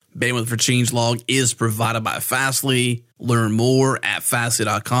Bandwidth for changelog is provided by Fastly. Learn more at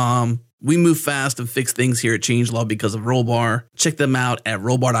fastly.com. We move fast and fix things here at changelog because of Rollbar. Check them out at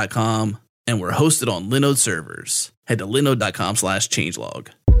rollbar.com. And we're hosted on Linode servers. Head to linode.com/changelog.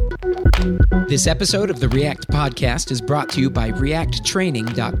 This episode of the React Podcast is brought to you by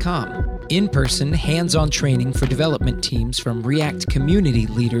reacttraining.com. In-person, hands-on training for development teams from React community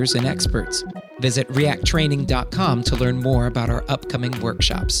leaders and experts. Visit reacttraining.com to learn more about our upcoming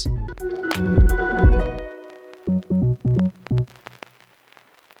workshops.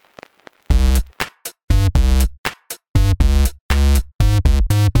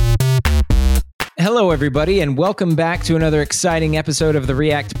 Hello, everybody, and welcome back to another exciting episode of the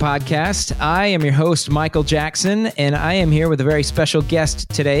React Podcast. I am your host, Michael Jackson, and I am here with a very special guest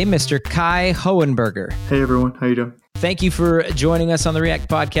today, Mr. Kye Hohenberger. Hey, everyone. How you doing? Thank you for joining us on the React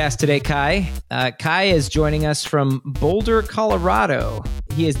Podcast today, Kye. Kye is joining us from Boulder, Colorado.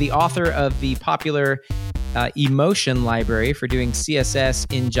 He is the author of the popular Emotion library for doing CSS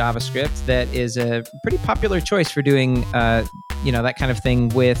in JavaScript. That is a pretty popular choice for doing that kind of thing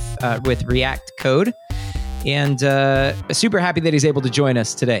with React code. And super happy that he's able to join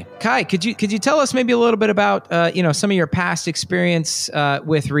us today. Kye, could you tell us maybe a little bit about some of your past experience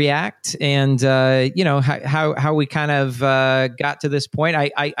with React and how we kind of got to this point?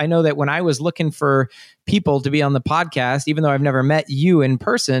 I know that when I was looking for people to be on the podcast, even though I've never met you in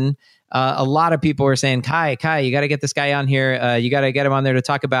person, a lot of people were saying, Kye, you got to get this guy on here. You got to get him on there to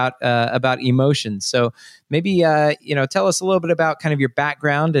talk about emotions. So maybe, tell us a little bit about kind of your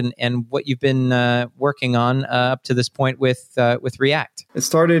background and what you've been working on up to this point with React. It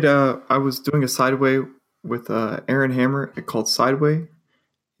started, I was doing a sideway with Aaron Hammer called Sideway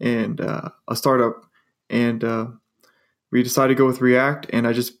and a startup. And we decided to go with React, and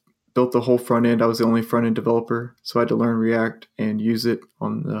I just built the whole front end. I was the only front end developer, so I had to learn React and use it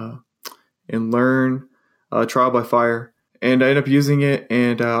on and learn trial by fire. And I ended up using it,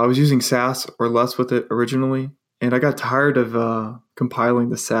 and I was using Sass or less with it originally. And I got tired of compiling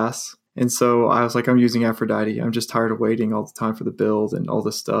the Sass. And so I was like, I'm using Aphrodite. I'm just tired of waiting all the time for the build and all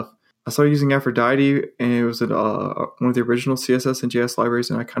this stuff. I started using Aphrodite, and it was one of the original CSS-in-JS libraries,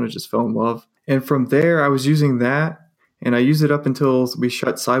 and I kind of just fell in love. And from there, I was using that, and I used it up until we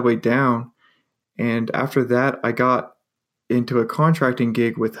shut Sideway down. And after that, I got into a contracting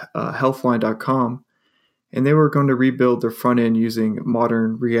gig with healthline.com, and they were going to rebuild their front end using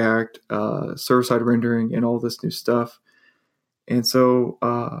modern React, server-side rendering, and all this new stuff. And so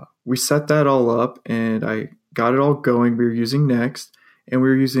we set that all up, and I got it all going. We were using Next, and we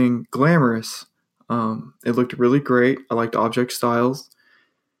were using Glamorous. It looked really great. I liked object styles.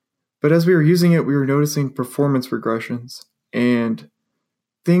 But as we were using it, we were noticing performance regressions and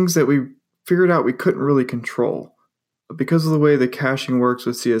things that we figured out we couldn't really control. Because of the way the caching works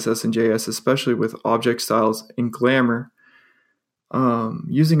with CSS-in-JS, especially with object styles in Glamour,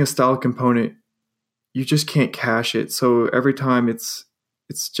 using a style component, you just can't cache it. So every time it's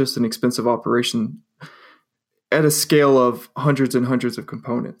just an expensive operation at a scale of hundreds and hundreds of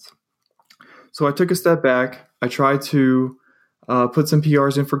components. So I took a step back. I tried to put some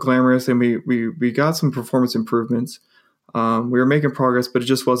PRs in for Glamorous, and we got some performance improvements. We were making progress, but it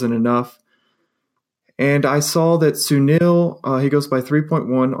just wasn't enough. And I saw that Sunil, he goes by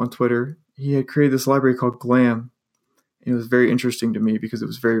 3.1 on Twitter, he had created this library called Glam. It was very interesting to me because it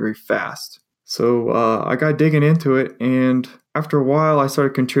was very, very fast. So I got digging into it, and after a while, I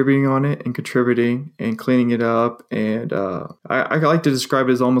started contributing on it and contributing and cleaning it up. And I like to describe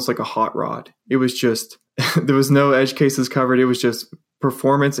it as almost like a hot rod. It was just, there was no edge cases covered. It was just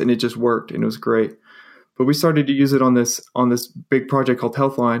performance, and it just worked, and it was great. But we started to use it on this big project called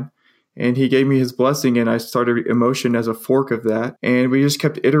Healthline. And he gave me his blessing, and I started Emotion as a fork of that. And we just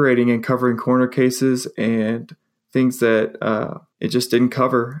kept iterating and covering corner cases and things that it just didn't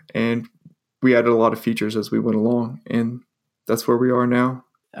cover. And we added a lot of features as we went along. And that's where we are now.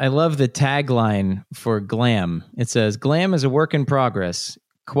 I love the tagline for Glam. It says, Glam is a work in progress.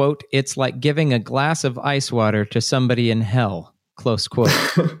 Quote, it's like giving a glass of ice water to somebody in hell. Close quote.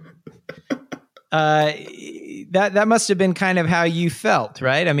 That must have been kind of how you felt,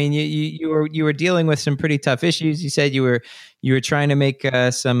 right? I mean, you were dealing with some pretty tough issues. You said you were trying to make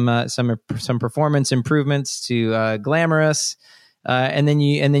some performance improvements to Glamorous, and then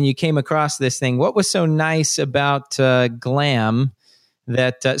you came across this thing. What was so nice about Glam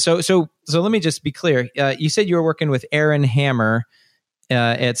that? So let me just be clear. You said you were working with Aaron Hammer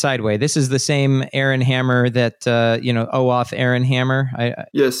at Sideway. This is the same Aaron Hammer that OAuth Aaron Hammer.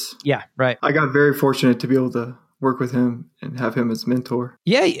 Yes. Yeah. Right. I got very fortunate to be able to work with him and have him as mentor.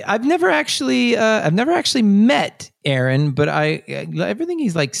 Yeah, I've never actually met Aaron, but everything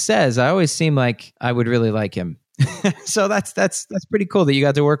he's like says, I always seem like I would really like him. So that's pretty cool that you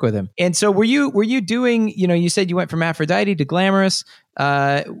got to work with him. And so were you doing, you said you went from Aphrodite to Glamorous.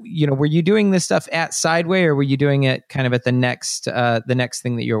 Were you doing this stuff at Sideway, or were you doing it kind of at the next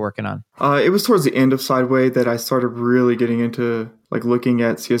thing that you were working on? It was towards the end of Sideway that I started really getting into like looking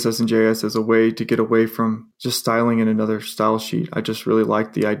at CSS-in-JS as a way to get away from just styling in another style sheet. I just really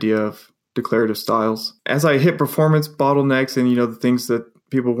liked the idea of declarative styles. As I hit performance bottlenecks and the things that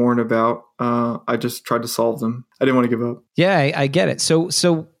people warn about, I just tried to solve them. I didn't want to give up. Yeah, I get it.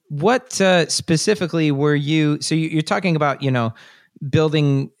 So what specifically were you? So you're talking about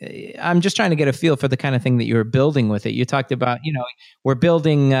building. I'm just trying to get a feel for the kind of thing that you were building with it. You talked about we're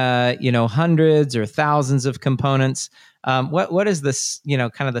building hundreds or thousands of components. What is this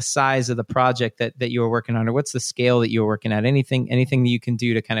kind of the size of the project that you were working on, or what's the scale that you were working at? Anything that you can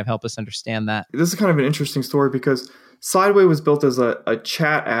do to kind of help us understand that? This is kind of an interesting story because Sideway was built as a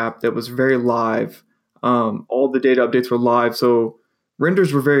chat app that was very live. All the data updates were live, so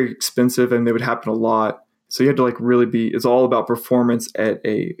renders were very expensive and they would happen a lot. So you had to it's all about performance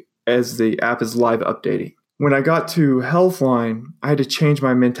as the app is live updating. When I got to Healthline, I had to change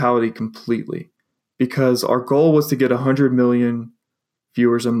my mentality completely because our goal was to get 100 million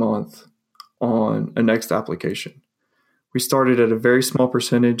viewers a month on a Next application. We started at a very small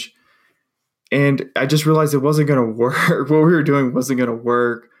percentage, and I just realized it wasn't going to work. What we were doing wasn't going to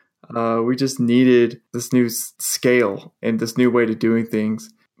work. We just needed this new scale and this new way to doing things.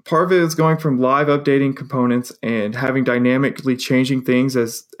 Part of it is going from live updating components and having dynamically changing things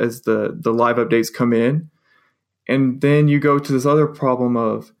as the live updates come in. And then you go to this other problem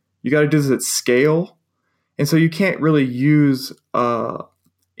of you got to do this at scale. And so you can't really use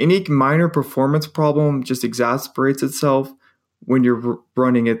any minor performance problem just exasperates itself when you're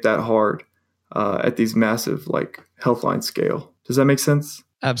running it that hard at these massive Healthline scale. Does that make sense?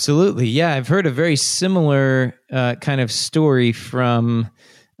 Absolutely. Yeah, I've heard a very similar kind of story from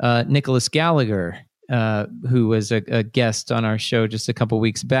Nicholas Gallagher, who was a guest on our show just a couple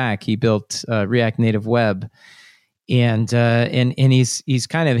weeks back. He built React Native Web, and he's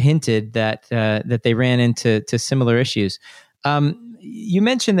kind of hinted that they ran into similar issues. You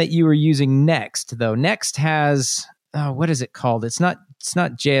mentioned that you were using Next, though. Next has what is it called? It's not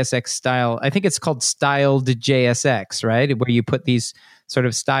JSX style. I think it's called styled JSX, right? Where you put these sort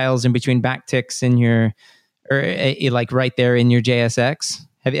of styles in between backticks in your, or right there in your JSX.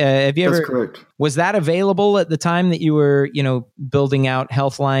 Have you ever? That's correct. Was that available at the time that you were building out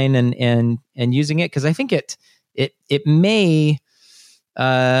Healthline and using it? Because I think it may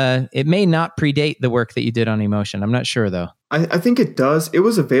not predate the work that you did on Emotion. I'm not sure though. I think it does. It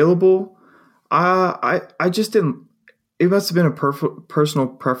was available. I just didn't. It must have been a personal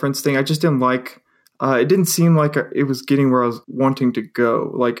preference thing. I just didn't like. It didn't seem like it was getting where I was wanting to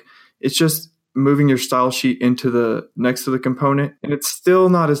go. It's just moving your style sheet next to the component, and it's still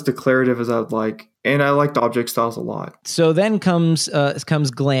not as declarative as I'd like. And I liked object styles a lot. So then comes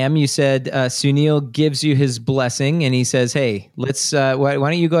Glam. You said Sunil gives you his blessing, and he says, "Hey, let's. Why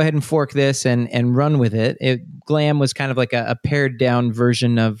don't you go ahead and fork this and run with it?" Glam was kind of like a pared down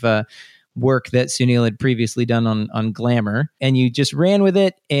version of work that Sunil had previously done on Glamour, and you just ran with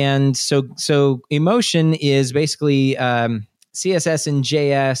it. And so Emotion is basically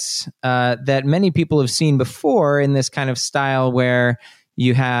CSS-in-JS that many people have seen before in this kind of style where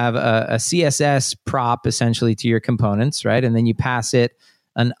you have a CSS prop essentially to your components, right? And then you pass it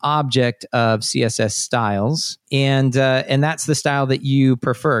an object of CSS styles, and that's the style that you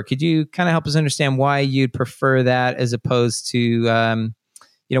prefer. Could you kind of help us understand why you'd prefer that as opposed to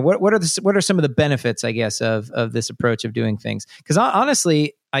what are some of the benefits, I guess, of this approach of doing things? Because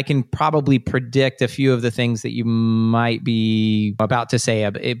honestly, I can probably predict a few of the things that you might be about to say,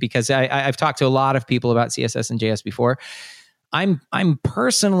 because I've talked to a lot of people about CSS-in-JS before. I'm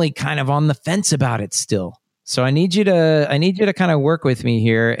personally kind of on the fence about it still. So I need you to kind of work with me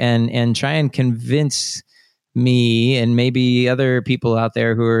here and try and convince me and maybe other people out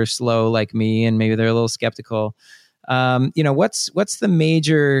there who are slow like me and maybe they're a little skeptical. What's the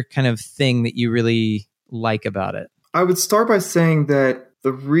major kind of thing that you really like about it? I would start by saying that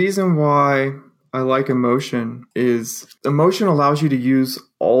the reason why I like Emotion is Emotion allows you to use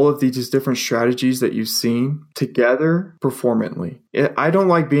all of these different strategies that you've seen together performantly. I don't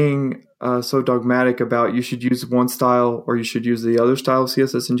like being so dogmatic about you should use one style or you should use the other style of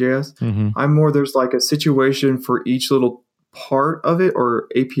CSS and JS. Mm-hmm. I'm more, there's like a situation for each little part of it or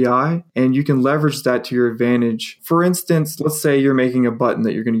API, and you can leverage that to your advantage. For instance, let's say you're making a button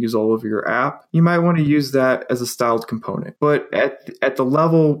that you're going to use all over your app. You might want to use that as a styled component. But at the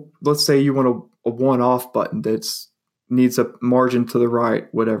level, let's say you want a one-off button that's needs a margin to the right,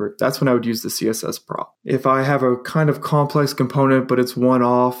 whatever. That's when I would use the CSS prop. If I have a kind of complex component, but it's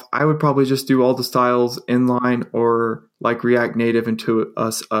one-off, I would probably just do all the styles inline or like React Native into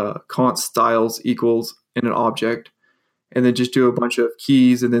a const styles equals in an object, and then just do a bunch of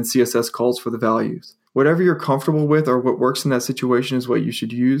keys and then CSS calls for the values. Whatever you're comfortable with or what works in that situation is what you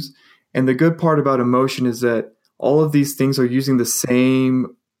should use. And the good part about Emotion is that all of these things are using the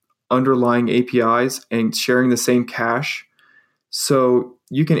same underlying APIs and sharing the same cache. So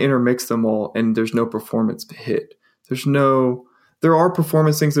you can intermix them all and there's no performance hit. There are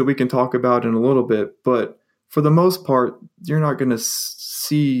performance things that we can talk about in a little bit, but for the most part, you're not going to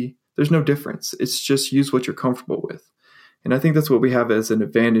see, there's no difference. It's just use what you're comfortable with. And I think that's what we have as an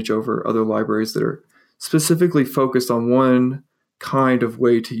advantage over other libraries that are specifically focused on one kind of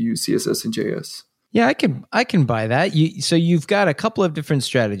way to use CSS and JS. Yeah, I can buy that. So you've got a couple of different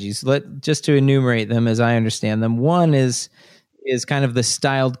strategies. Just to enumerate them as I understand them. One is kind of the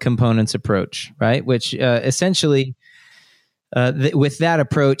styled components approach, right? Which essentially, with that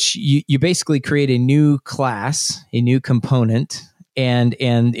approach, you basically create a new class, a new component, and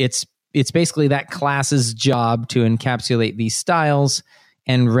it's basically that class's job to encapsulate these styles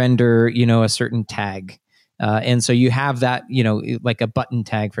and render, a certain tag. And so you have that, like a button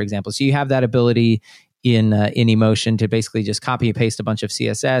tag, for example. So you have that ability in Emotion to basically just copy and paste a bunch of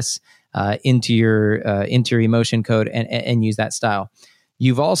CSS into your Emotion code and use that style.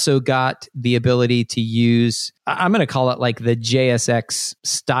 You've also got the ability to use, I'm going to call it like the JSX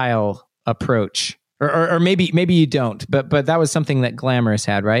style approach. Or maybe you don't, but that was something that Glamorous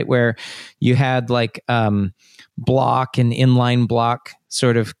had, right? Where you had like block and inline block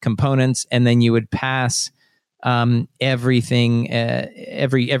sort of components, and then you would pass everything,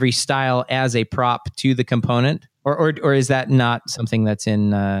 every style as a prop to the component, or is that not something that's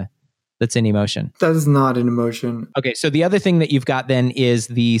in Emotion? That is not in Emotion. Okay, so the other thing that you've got then is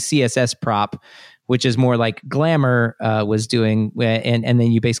the CSS prop, which is more like Glamour was doing, and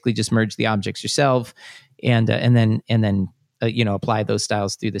then you basically just merge the objects yourself, and then apply those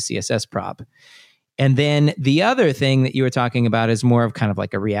styles through the CSS prop. And then the other thing that you were talking about is more of kind of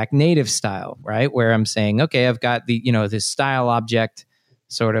like a React Native style, right? Where I'm saying, okay, I've got this style object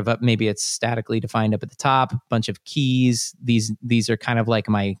sort of up, maybe it's statically defined up at the top, a bunch of keys. These are kind of like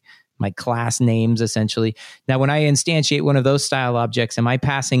my class names essentially. Now, when I instantiate one of those style objects, am I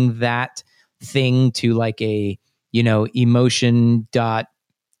passing that thing to like a, emotion dot,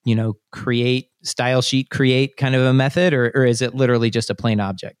 create style sheet create kind of a method, or is it literally just a plain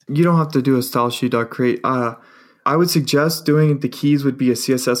object? You don't have to do a style sheet dot create. I would suggest doing the keys would be a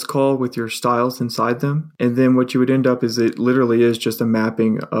CSS call with your styles inside them. And then what you would end up is it literally is just a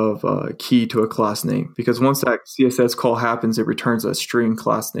mapping of a key to a class name. Because once that CSS call happens, it returns a string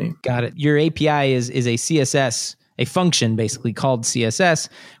class name. Got it. Your API is a CSS, a function basically called CSS.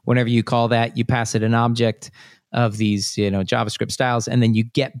 Whenever you call that, you pass it an object of these, JavaScript styles, and then you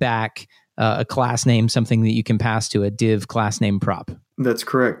get back a class name, something that you can pass to a div class name prop. That's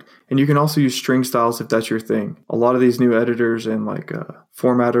correct. And you can also use string styles if that's your thing. A lot of these new editors and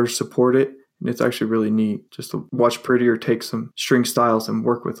formatters support it. And it's actually really neat just to watch Pretty or take some string styles and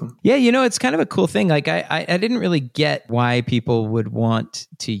work with them. Yeah, it's kind of a cool thing. Like I didn't really get why people would want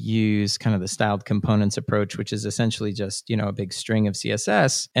to use kind of the styled components approach, which is essentially just, a big string of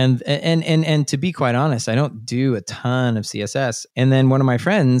CSS. And to be quite honest, I don't do a ton of CSS. And then one of my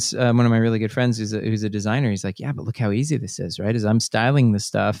friends, one of my really good friends who's a designer, he's like, yeah, but look how easy this is, right? As I'm styling this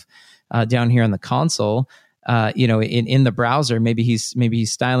stuff down here on the console, in the browser, maybe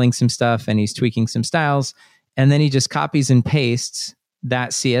he's styling some stuff and he's tweaking some styles, and then he just copies and pastes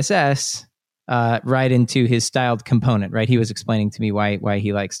that CSS right into his styled component. Right? He was explaining to me why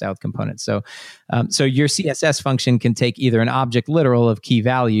he likes styled components. So your CSS function can take either an object literal of key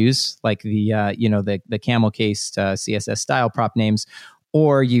values, like the camel cased CSS style prop names,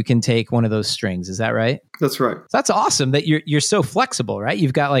 or you can take one of those strings. Is that right? That's right. That's awesome that you're so flexible, right?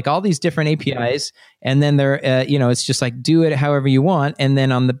 You've got like all these different APIs, and then they're it's just like do it however you want, and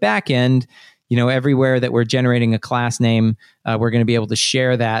then on the back end, everywhere that we're generating a class name, we're going to be able to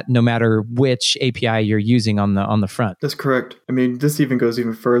share that no matter which API you're using on the front. That's correct. I mean, this even goes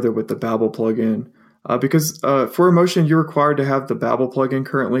even further with the Babel plugin, because for Emotion, you're required to have the Babel plugin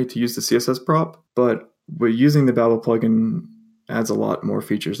currently to use the CSS prop, but we're using the Babel plugin adds a lot more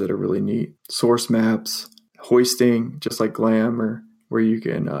features that are really neat. Source maps, hoisting, just like Glam or where you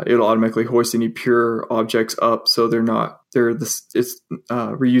can it'll automatically hoist any pure objects up, so it's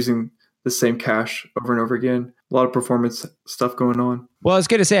reusing the same cache over and over again. A lot of performance stuff going on. Well, I was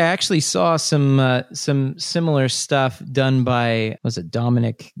going to say I actually saw some similar stuff done by, was it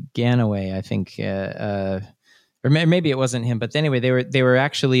Dominic Ganaway? I think, or maybe it wasn't him. But anyway, they were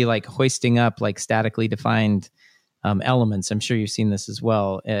actually like hoisting up like statically defined elements. I'm sure you've seen this as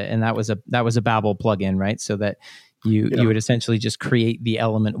well, and that was a Babel plugin, right? So that you would essentially just create the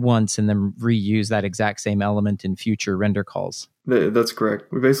element once and then reuse that exact same element in future render calls. That's correct.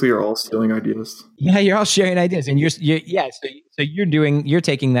 We basically are all stealing ideas. Yeah, you're all sharing ideas, and so you're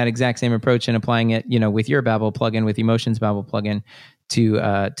taking that exact same approach and applying it, with your Babel plugin, with Emotion's Babel plugin, to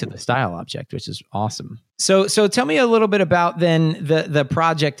the style object, which is awesome. So tell me a little bit about then the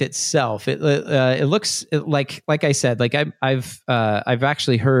project itself. It looks like I said, like I've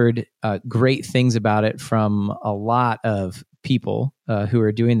actually heard great things about it from a lot of people who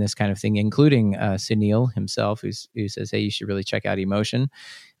are doing this kind of thing, including Sunil himself, who says, "Hey, you should really check out Emotion."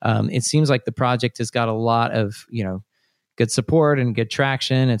 It seems like the project has got a lot of good support and good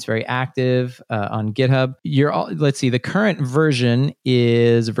traction. It's very active on GitHub. Let's see, the current version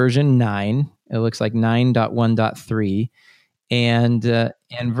is version 9. It looks like 9.1.3,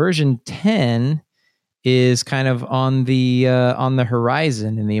 and version 10 is kind of on the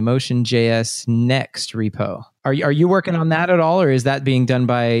horizon in the Emotion JS Next repo. Are you working on that at all, or is that being done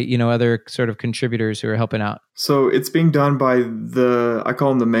by other sort of contributors who are helping out? So it's being done by I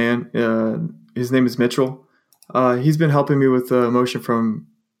call him the man. His name is Mitchell. He's been helping me with Emotion from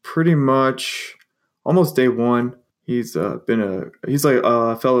pretty much almost day one. He's like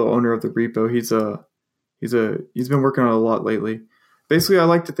a fellow owner of the repo. He's been working on it a lot lately. Basically, I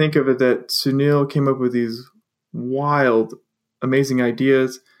like to think of it that Sunil came up with these wild, amazing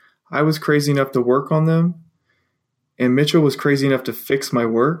ideas. I was crazy enough to work on them, and Mitchell was crazy enough to fix my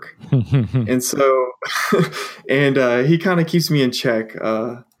work. And so, he kind of keeps me in check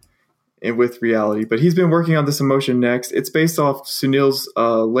and with reality. But he's been working on this Emotion Next. It's based off Sunil's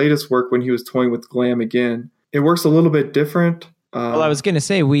latest work when he was toying with Glam again. It works a little bit different. Well, I was going to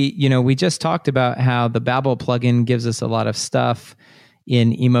say, we just talked about how the Babel plugin gives us a lot of stuff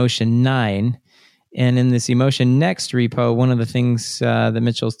in Emotion 9. And in this Emotion Next repo, one of the things that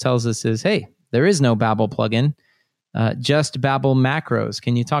Mitchell tells us is, hey, there is no Babel plugin, just Babel macros.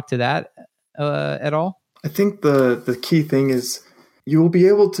 Can you talk to that at all? I think the key thing is you will be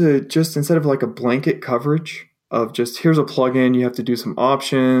able to just, instead of like a blanket coverage of just here's a plugin, you have to do some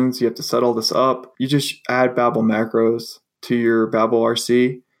options, you have to set all this up, you just add Babel macros to your Babel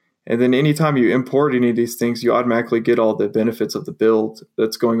RC. And then anytime you import any of these things, you automatically get all the benefits of the build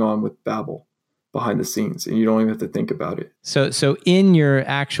that's going on with Babel behind the scenes, and you don't even have to think about it. So in your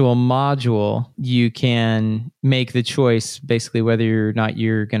actual module, you can make the choice basically whether or not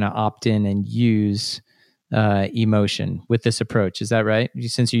you're going to opt in and use Emotion with this approach. Is that right?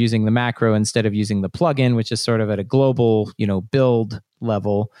 Since you're using the macro instead of using the plugin, which is sort of at a global, build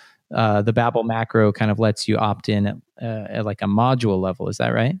level, the Babel macro kind of lets you opt in at like a module level. Is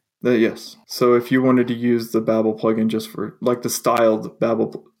that right? Yes. So if you wanted to use the Babel plugin just for like the styled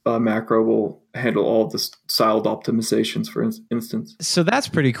Babel macro will handle all of the styled optimizations, for instance. So that's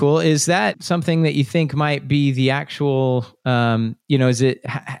pretty cool. Is that something that you think might be the actual, is it,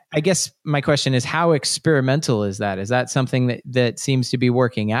 I guess my question is, how experimental is that? Is that something that seems to be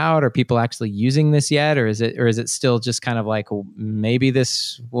working out? Are people actually using this yet? Or is it still just kind of like, well, maybe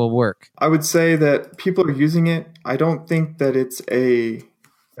this will work? I would say that people are using it. I don't think that it's a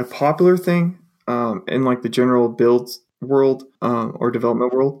popular thing in like the general build world or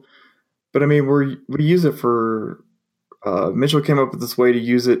development world. But I mean, we use it for, Mitchell came up with this way to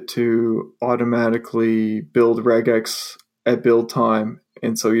use it to automatically build regex at build time.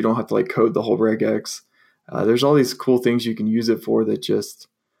 And so you don't have to like code the whole regex. There's all these cool things you can use it for that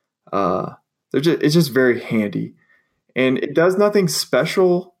it's just very handy. And it does nothing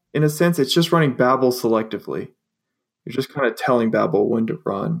special in a sense. It's just running Babel selectively. You're just kind of telling Babel when to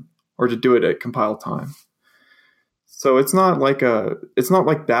run or to do it at compile time. So it's not like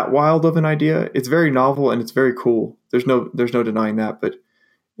that wild of an idea. It's very novel and it's very cool. There's no denying that, but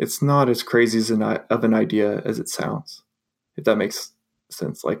it's not as crazy of an idea as it sounds, if that makes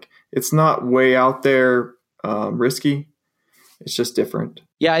sense. Like it's not way out there risky. It's just different.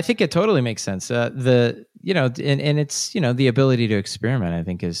 Yeah, I think it totally makes sense. And it's, the ability to experiment, I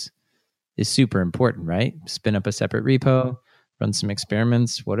think is super important, right? Spin up a separate repo, run some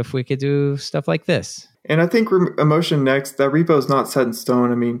experiments. What if we could do stuff like this? And I think Emotion Next, that repo is not set in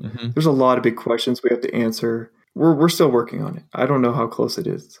stone. I mean, There's a lot of big questions we have to answer. we're still working on it. I don't know how close it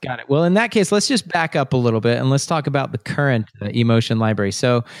is. Got it. Well, in that case, let's just back up a little bit and let's talk about the current Emotion library.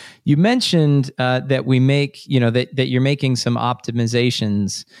 So you mentioned that we make, that you're making some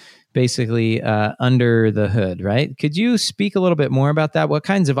optimizations basically under the hood, right? Could you speak a little bit more about that? What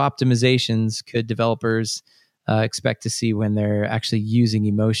kinds of optimizations could developers expect to see when they're actually using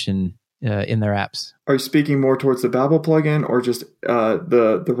Emotion in their apps? Are you speaking more towards the Babel plugin or just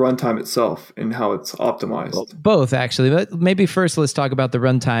the runtime itself and how it's optimized? Well, both, actually. But maybe first let's talk about the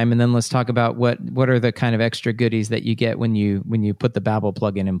runtime, and then let's talk about what are the kind of extra goodies that you get when you put the Babel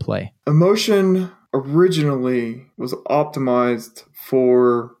plugin in play. Emotion originally was optimized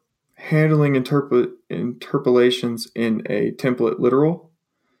for handling interpolations in a template literal.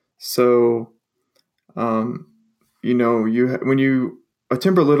 So, a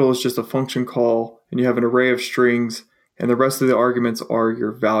template literal is just a function call, and you have an array of strings, and the rest of the arguments are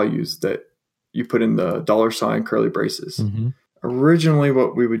your values that you put in the $ curly braces. Mm-hmm. Originally,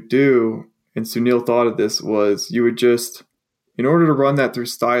 what we would do, and Sunil thought of this, was you would just, in order to run that through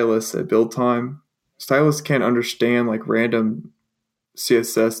Stylus at build time, Stylus can't understand like random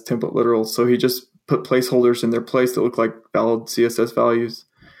CSS template literals, so he just put placeholders in their place that look like valid CSS values.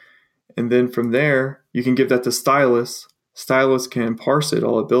 And then from there, you can give that to Stylus. Stylus can parse it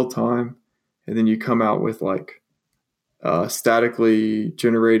all at build time, and then you come out with like statically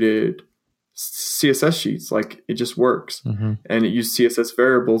generated CSS sheets. Like it just works. Mm-hmm. And it uses CSS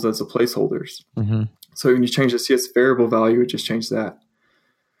variables as the placeholders. Mm-hmm. So when you change the CSS variable value, it just changes that.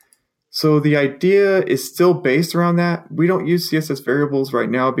 So the idea is still based around that. We don't use CSS variables right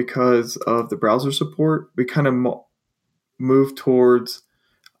now because of the browser support. We kind of move towards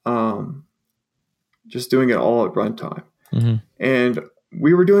just doing it all at runtime. Mm-hmm. And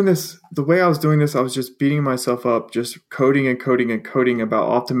we were doing this, the way I was doing this, I was just beating myself up, just coding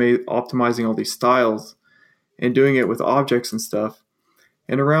about optimizing all these styles and doing it with objects and stuff.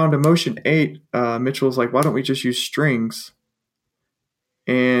 And around Emotion 8, Mitchell was like, why don't we just use strings?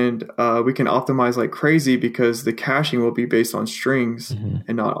 And we can optimize like crazy because the caching will be based on strings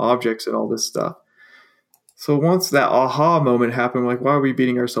and not objects and all this stuff. So once that aha moment happened, like, why are we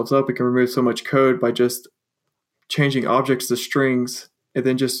beating ourselves up? We can remove so much code by just changing objects to strings and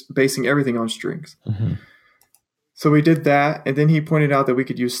then just basing everything on strings. Mm-hmm. So we did that. And then he pointed out that we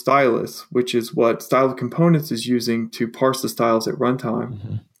could use Stylus, which is what Style Components is using to parse the styles at runtime.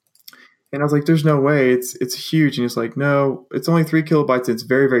 Mm-hmm. And I was like, there's no way. It's huge. And he's like, no, it's only 3 kilobytes. It's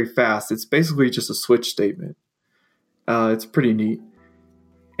very, very fast. It's basically just a switch statement. It's pretty neat.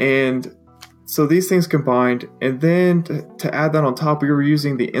 And so these things combined. And then to add that on top, we were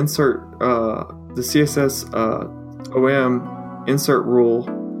using the insert, the CSS OM insert rule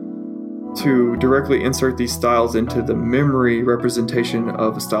to directly insert these styles into the memory representation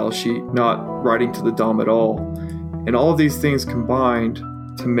of a style sheet, not writing to the DOM at all. And all of these things combined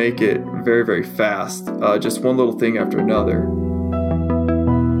to make it very, very fast. Just one little thing after another.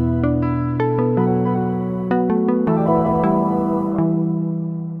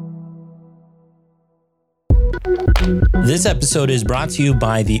 This episode is brought to you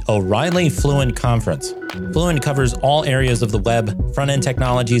by the O'Reilly Fluent Conference. Fluent covers all areas of the web, front-end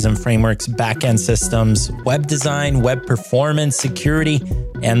technologies and frameworks, back-end systems, web design, web performance, security,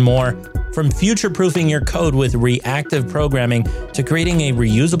 and more. From future-proofing your code with reactive programming to creating a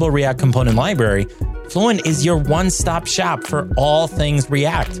reusable React component library, Fluent is your one-stop shop for all things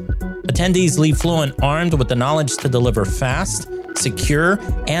React. Attendees leave Fluent armed with the knowledge to deliver fast, secure,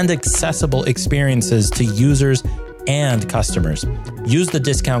 and accessible experiences to users and customers. Use the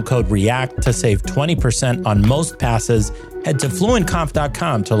discount code REACT to save 20% on most passes. Head to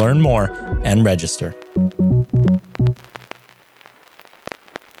fluentconf.com to learn more and register.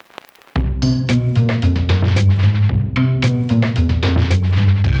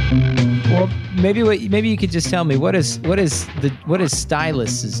 Well, maybe you could just tell me what is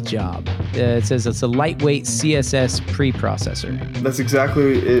Stylus's job? It says it's a lightweight CSS preprocessor. That's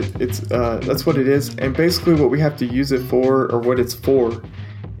exactly it. That's what it is. And basically, what we have to use it for, or what it's for,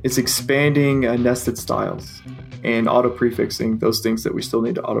 is expanding nested styles and auto prefixing those things that we still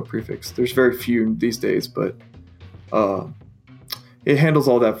need to auto prefix. There's very few these days, but it handles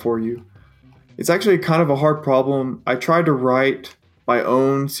all that for you. It's actually kind of a hard problem. I tried to write my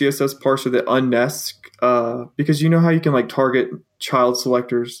own CSS parser that unnests, because you know how you can like target child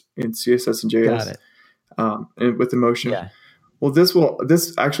selectors in CSS-in-JS. Got it. And with Emotion. Yeah. Well,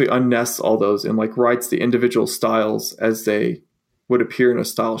 this actually unnests all those and like writes the individual styles as they would appear in a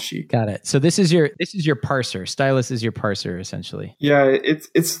style sheet. Got it. So this is your parser. Stylus is your parser essentially. Yeah,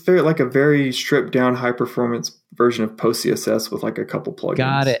 it's very like a very stripped down high performance version of Post CSS with like a couple plugins.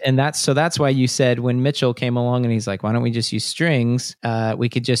 Got it. And that's why you said when Mitchell came along and he's like, why don't we just use strings? We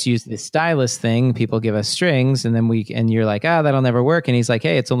could just use the stylus thing. People give us strings, and then and you're like, that'll never work. And he's like,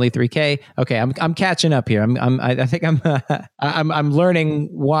 hey, it's only 3K. Okay, I'm catching up here. I think I'm learning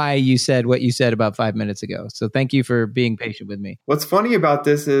why you said what you said about 5 minutes ago. So thank you for being patient with me. What's funny about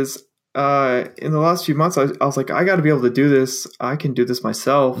this is in the last few months, I was like, I got to be able to do this. I can do this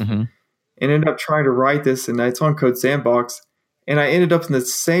myself. Mm-hmm. And ended up trying to write this, and it's on Code Sandbox. And I ended up in the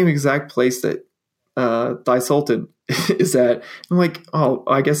same exact place that Dysultan is at. I'm like, oh,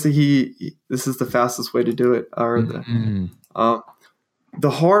 I guess this is the fastest way to do it. Or the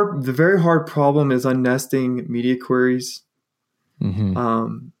very hard problem is unnesting media queries.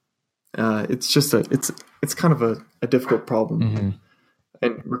 Mm-hmm. It's just it's kind of a difficult problem. Mm-hmm.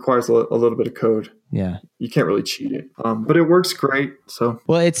 And requires a little bit of code. Yeah, you can't really cheat it, but it works great. So,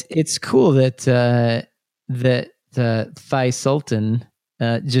 well, it's cool that Dysultan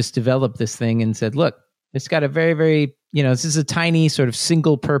just developed this thing and said, "Look, it's got a very, very this is a tiny sort of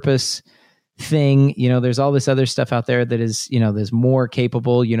single purpose thing. There's all this other stuff out there that is there's more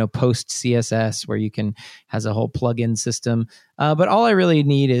capable. Post CSS where you has a whole plugin system. But all I really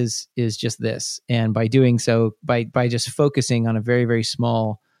need is just this. And by doing so, by just focusing on a very, very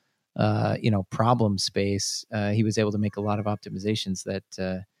small problem space, he was able to make a lot of optimizations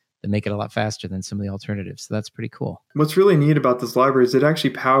that make it a lot faster than some of the alternatives. So that's pretty cool. What's really neat about this library is it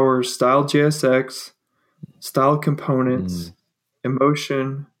actually powers style.jsx, style components,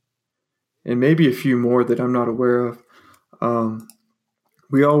 Emotion, and maybe a few more that I'm not aware of.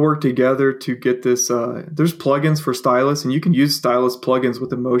 We all work together to get this. There's plugins for stylus, and you can use stylus plugins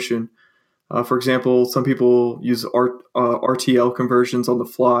with Emotion. For example, some people use RTL conversions on the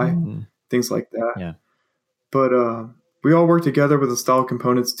fly, things like that. Yeah. But we all work together with the style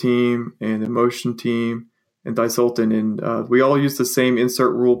components team and the Emotion team and Dysultan, and we all use the same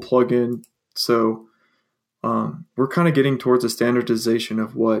insert rule plugin. So we're kind of getting towards a standardization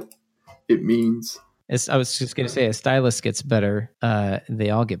of what it means. I was just going to say, as stylus gets better, they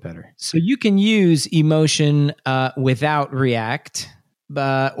all get better. So you can use Emotion without React,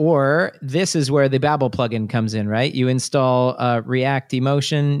 or this is where the Babel plugin comes in, right? You install React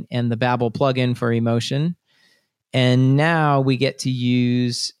Emotion and the Babel plugin for Emotion, and now we get to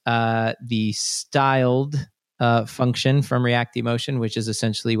use the styled function from React Emotion, which is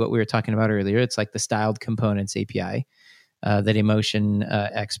essentially what we were talking about earlier. It's like the styled components API that Emotion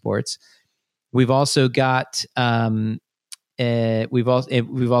exports. We've also got we've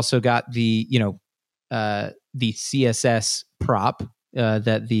also got the the CSS prop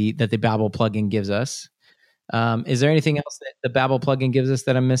that the Babel plugin gives us. Is there anything else that the Babel plugin gives us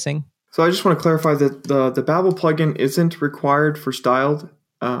that I'm missing? So I just want to clarify that the Babel plugin isn't required for styled.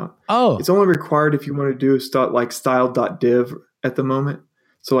 It's only required if you want to do like style.div at the moment.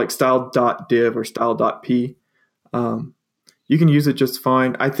 So like style.div or style.p. You can use it just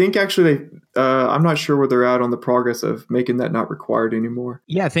fine. I think actually I'm not sure where they're at on the progress of making that not required anymore.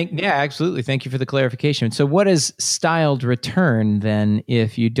 Yeah, absolutely. Thank you for the clarification. So what does styled return then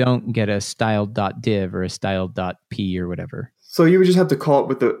if you don't get a styled.div or a styled.p or whatever? So you would just have to call it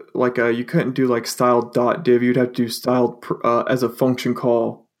with you couldn't do like styled.div. You'd have to do styled as a function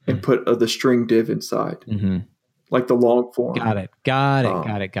call and put the string div inside, like the long form. Got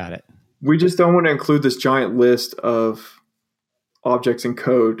it. We just don't want to include this giant list of objects in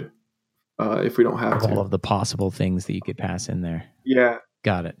code if we don't have to. All of the possible things that you could pass in there. Yeah.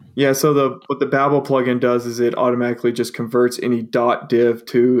 Got it. Yeah, so what the Babel plugin does is it automatically just converts any .div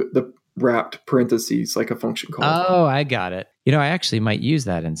to the wrapped parentheses like a function call. Oh, I got it. I actually might use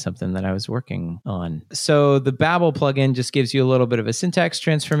that in something that I was working on. So the Babel plugin just gives you a little bit of a syntax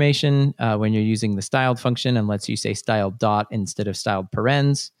transformation when you're using the styled function and lets you say styled dot instead of styled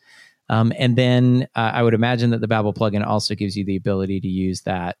parens. And then I would imagine that the Babel plugin also gives you the ability to use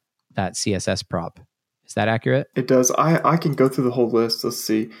that CSS prop. Is that accurate? It does. I can go through the whole list. Let's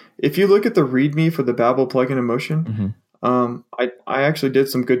see. If you look at the README for the Babel plugin Emotion, I actually did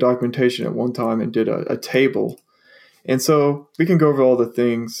some good documentation at one time and did a table. And so we can go over all the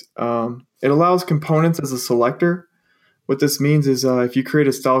things. It allows components as a selector. What this means is if you create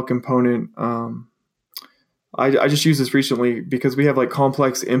a style component, I just used this recently because we have like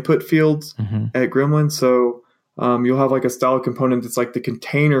complex input fields at Gremlin. So you'll have like a style component that's like the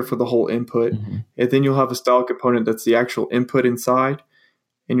container for the whole input. And then you'll have a style component that's the actual input inside.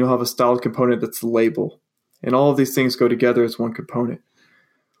 And you'll have a styled component that's the label. And all of these things go together as one component.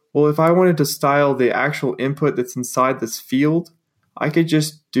 Well, if I wanted to style the actual input that's inside this field, I could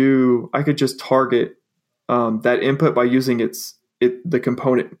just target that input by using the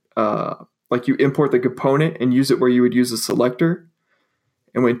component like you import the component and use it where you would use a selector.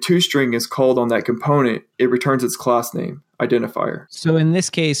 And when toString is called on that component, it returns its class name identifier. So in this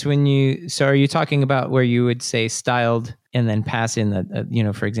case, are you talking about where you would say styled and then pass in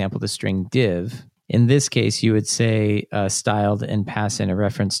the, for example, the string div? In this case, you would say styled and pass in a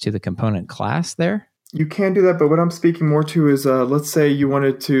reference to the component class there? You can do that, but what I'm speaking more to is, let's say you're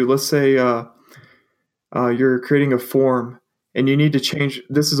creating a form and you need to change.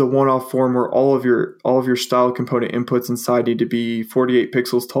 This is a one-off form where all of your style component inputs inside need to be 48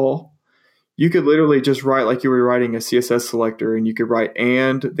 pixels tall. You could literally just write like you were writing a CSS selector, and you could write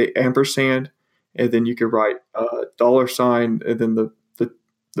and the ampersand, and then you could write $, and then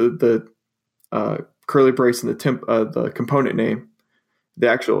the curly brace and the component name, the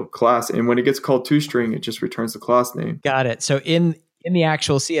actual class. And when it gets called toString, it just returns the class name. Got it. So in the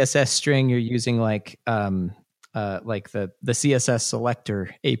actual CSS string, you're using like the CSS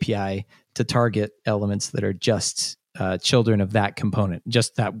selector API to target elements that are just children of that component,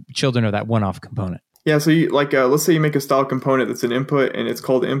 just that children of that one-off component. Yeah. So you let's say you make a style component that's an input and it's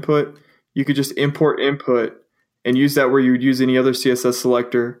called input. You could just import input and use that where you would use any other CSS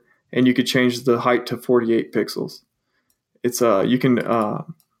selector, and you could change the height to 48 pixels. It's you can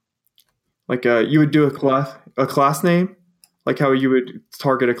you would do a class name, like how you would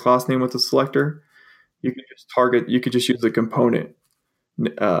target a class name with a selector. You could just use the component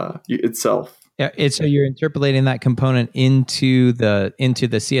itself. Yeah, so you're interpolating that component into the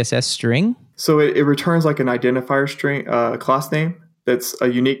CSS string. So it returns like an identifier string, class name that's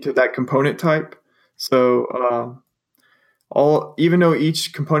unique to that component type. So even though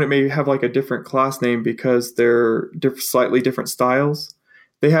each component may have like a different class name because they're slightly different styles,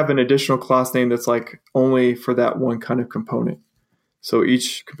 they have an additional class name that's like only for that one kind of component. So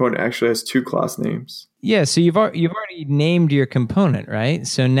each component actually has two class names. Yeah, so you've already named your component, right?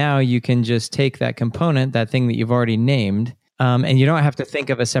 So now you can just take that component, that thing that you've already named, and you don't have to think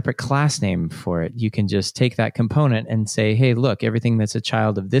of a separate class name for it. You can just take that component and say, "Hey, look, everything that's a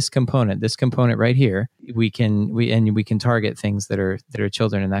child of this component right here, we can target things that are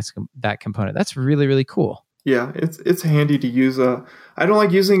children in that component." That's really, really cool. Yeah, it's handy to use. I don't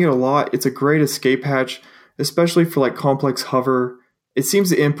like using it a lot. It's a great escape hatch, especially for like complex hover. It seems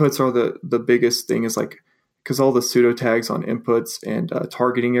the inputs are the biggest thing, is like because all the pseudo tags on inputs and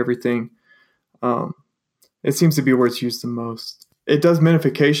targeting everything. It seems to be where it's used the most. It does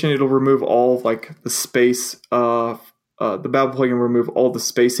minification. It'll remove all like the space. The Babel plugin will remove all the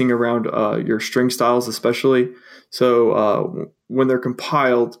spacing around your string styles, especially. So when they're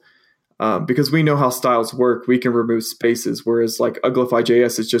compiled, because we know how styles work, we can remove spaces. Whereas like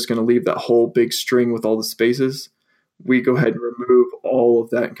Uglify.js is just going to leave that whole big string with all the spaces. We go ahead and remove all of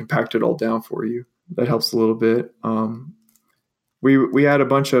that and compact it all down for you. That helps a little bit. We add a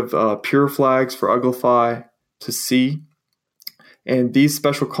bunch of pure flags for Uglify to see, and these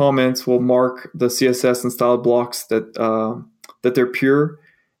special comments will mark the CSS and style blocks that they're pure,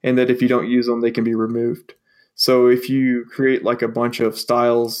 and that if you don't use them, they can be removed. So if you create like a bunch of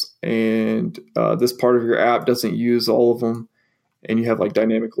styles and this part of your app doesn't use all of them, and you have like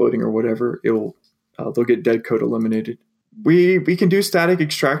dynamic loading or whatever, they'll get dead code eliminated. We can do static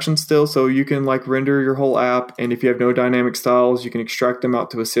extraction still, so you can like render your whole app, and if you have no dynamic styles, you can extract them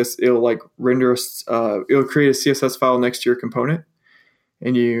out to a CSS. It'll like it'll create a CSS file next to your component,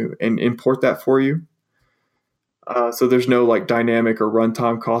 and import that for you. So there's no like dynamic or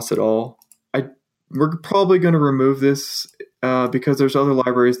runtime costs at all. We're probably going to remove this because there's other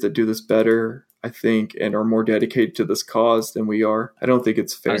libraries that do this better, I think, and are more dedicated to this cause than we are. I don't think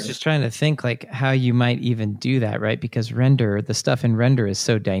it's fair. I was just trying to think like how you might even do that, right? Because the stuff in render is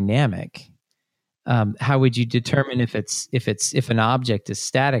so dynamic. How would you determine if an object is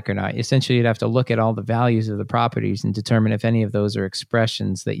static or not? Essentially, you'd have to look at all the values of the properties and determine if any of those are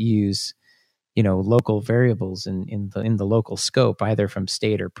expressions that use, local variables in the local scope, either from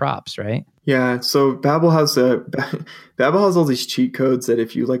state or props, right? Yeah. So Babel has all these cheat codes that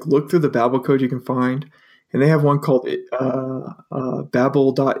if you like look through the Babel code you can find, and they have one called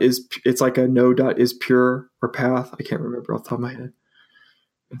Babel.is. It's like a no.isPure or path. I can't remember off the top of my head.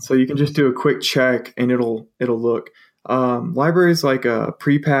 And so you can just do a quick check and it'll look. Libraries like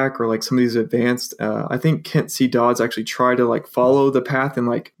Prepack or like some of these advanced, I think Kent C. Dodds actually try to like follow the path and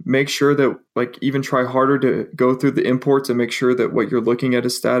like make sure that like even try harder to go through the imports and make sure that what you're looking at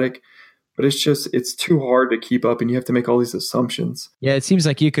is static. But it's too hard to keep up, and you have to make all these assumptions. Yeah, it seems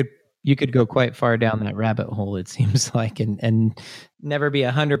like you could go quite far down that rabbit hole, it seems like, and never be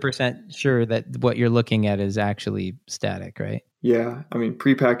 100% sure that what you're looking at is actually static, right? Yeah, I mean,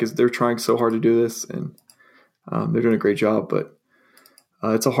 Prepack they're trying so hard to do this, and they're doing a great job, but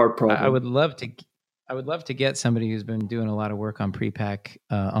It's a hard problem. I would love to get somebody who's been doing a lot of work on prepack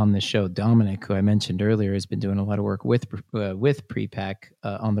on the show. Dominic, who I mentioned earlier, has been doing a lot of work with prepack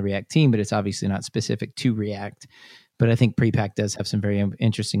on the React team, but it's obviously not specific to React. But I think prepack does have some very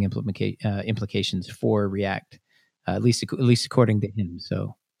interesting implications for React, at least according to him.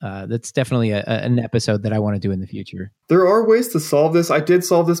 So that's definitely an episode that I want to do in the future. There are ways to solve this. I did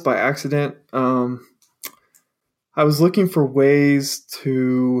solve this by accident. I was looking for ways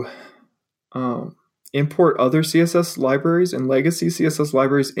to import other CSS libraries and legacy CSS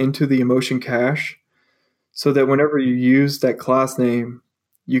libraries into the Emotion cache, so that whenever you use that class name,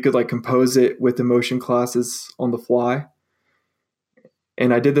 you could like compose it with Emotion classes on the fly.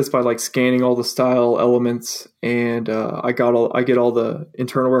 And I did this by like scanning all the style elements, and I get all the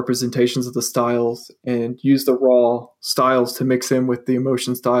internal representations of the styles and use the raw styles to mix in with the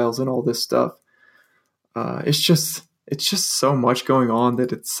Emotion styles and all this stuff. It's just so much going on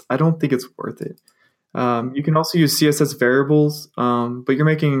that I don't think it's worth it. You can also use CSS variables, but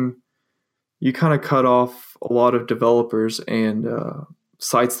you kind of cut off a lot of developers and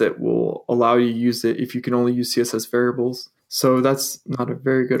sites that will allow you to use it if you can only use CSS variables. So that's not a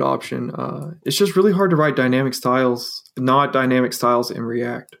very good option. It's just really hard to write dynamic styles, not dynamic styles in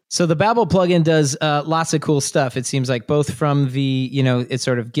React. So the Babel plugin does lots of cool stuff. It seems like both from the, it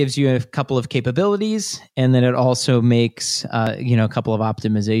sort of gives you a couple of capabilities, and then it also makes, a couple of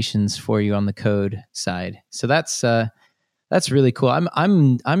optimizations for you on the code side. So that's really cool.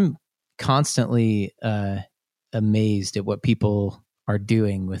 I'm constantly amazed at what people are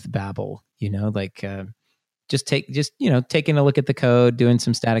doing with Babel, just taking a look at the code, doing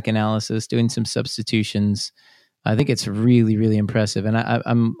some static analysis, doing some substitutions. I think it's really, really impressive. And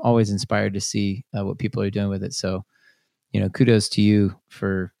I'm always inspired to see what people are doing with it. So, kudos to you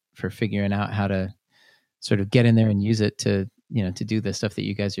for figuring out how to sort of get in there and use it to do the stuff that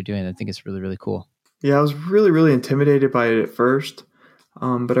you guys are doing. I think it's really, really cool. Yeah, I was really, really intimidated by it at first.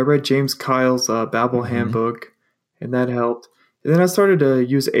 But I read James Kyle's Babel handbook, and that helped. And then I started to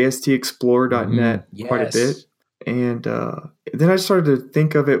use ASTExplorer.net quite a bit. And then I started to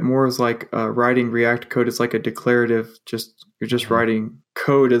think of it more as like writing React code as like a declarative, you're just writing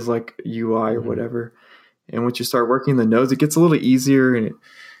code as like UI or whatever. And once you start working the nodes, it gets a little easier, and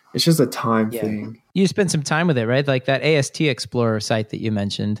it's just a time thing. You spend some time with it, right? Like that ASTExplorer site that you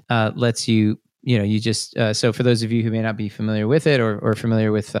mentioned lets you, so for those of you who may not be familiar with it or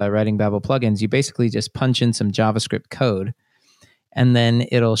familiar with writing Babel plugins, you basically just punch in some JavaScript code, and then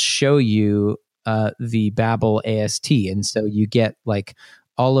it'll show you the Babel AST. And so you get like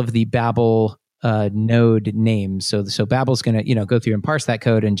all of the Babel node names. So Babel's going to, go through and parse that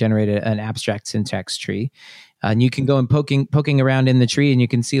code and generate an abstract syntax tree. And you can go and poking around in the tree, and you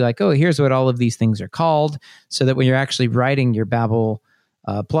can see like, oh, here's what all of these things are called, so that when you're actually writing your Babel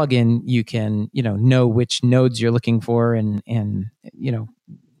plugin, you can, know which nodes you're looking for and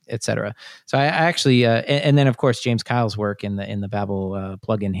et cetera. So I actually, and then of course James Kyle's work in the Babel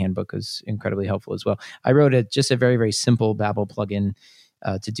plugin handbook is incredibly helpful as well. I wrote just a very, very simple Babel plugin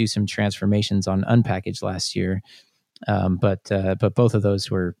to do some transformations on Unpackaged last year, but both of those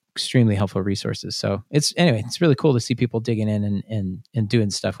were extremely helpful resources. So it's really cool to see people digging in and doing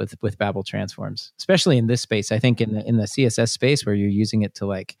stuff with Babel transforms, especially in this space. I think in the CSS space where you're using it to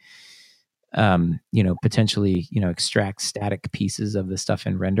like, potentially, extract static pieces of the stuff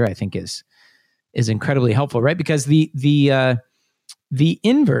in render, I think is incredibly helpful, right? Because the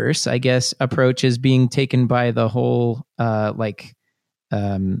inverse, I guess, approach is being taken by the whole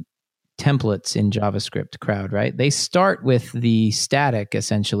templates in JavaScript crowd, right? They start with the static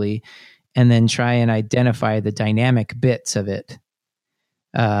essentially, and then try and identify the dynamic bits of it.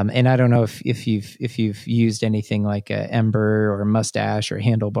 And I don't know if you've used anything like Ember or Mustache or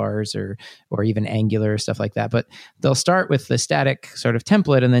Handlebars or even Angular or stuff like that, but they'll start with the static sort of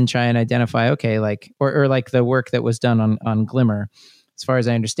template and then try and identify, okay, like or like the work that was done on Glimmer. As far as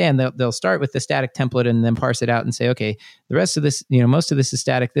I understand, they'll start with the static template and then parse it out and say, okay, the rest of this, most of this is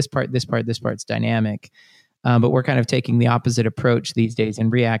static. This part's dynamic. But we're kind of taking the opposite approach these days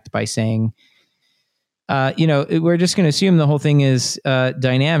in React by saying, we're just going to assume the whole thing is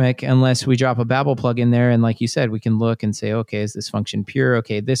dynamic unless we drop a Babel plugin there. And like you said, we can look and say, okay, is this function pure?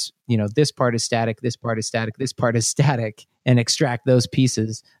 Okay, this part is static, this part is static, this part is static, and extract those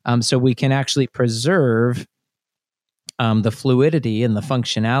pieces. So we can actually preserve the fluidity and the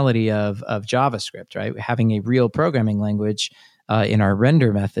functionality of JavaScript, right? Having a real programming language in our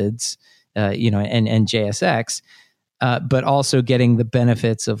render methods, and JSX, but also getting the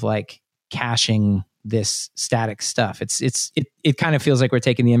benefits of like caching this static stuff. It kind of feels like we're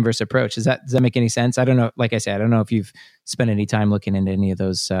taking the inverse approach. Does that make any sense? I don't know. Like I said, I don't know if you've spent any time looking into any of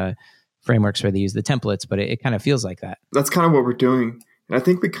those frameworks where they use the templates, but it kind of feels like that. That's kind of what we're doing. And I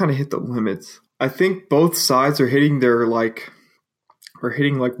think we kind of hit the limits. I think both sides are hitting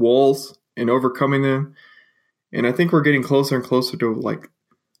walls and overcoming them. And I think we're getting closer and closer to like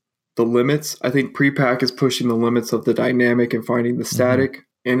the limits. I think Prepack is pushing the limits of the dynamic and finding the static. Mm-hmm.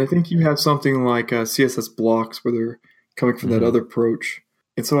 And I think you have something like CSS blocks where they're coming from that other approach.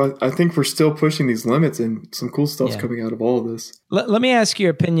 And so I think we're still pushing these limits, and some cool stuff's coming out of all of this. Let me ask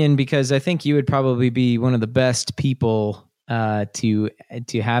your opinion, because I think you would probably be one of the best people to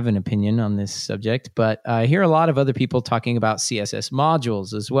have an opinion on this subject. But I hear a lot of other people talking about CSS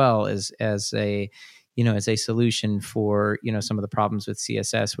modules as well as a solution for, some of the problems with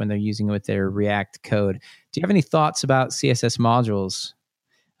CSS when they're using it with their React code. Do you have any thoughts about CSS modules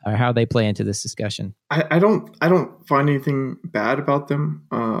or how they play into this discussion? I don't find anything bad about them.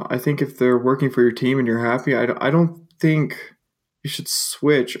 I think if they're working for your team and you're happy, I don't think you should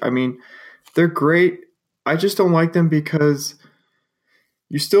switch. I mean, they're great. I just don't like them because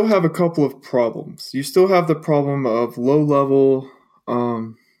you still have a couple of problems. You still have the problem of low level,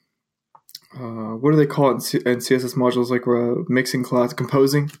 what do they call it in CSS modules, like mixing class,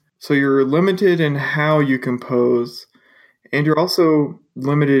 composing. So you're limited in how you compose, and you're also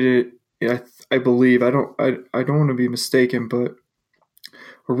limited, I believe, I don't want to be mistaken, but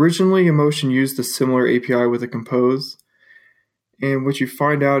originally Emotion used a similar API with a compose. And what you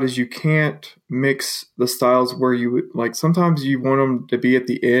find out is you can't mix the styles where you would, like, sometimes you want them to be at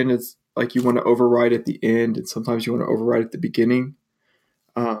the end. It's like you want to override at the end, and sometimes you want to override at the beginning.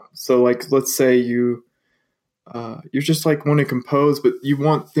 So like, let's say you're just like want to compose, but you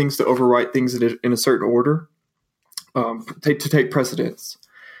want things to overwrite things in a certain order, to take precedence.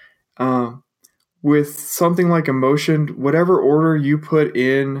 With something like Emotion, whatever order you put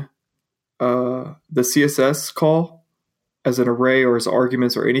in the CSS call as an array or as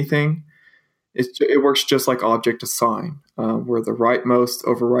arguments or anything, it works just like object assign, where the rightmost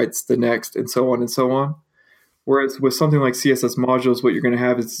overwrites the next, and so on and so on. Whereas with something like CSS modules, what you're going to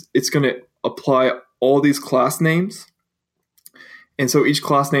have is it's going to apply all these class names. And so each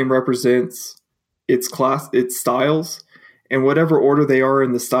class name represents its styles, and whatever order they are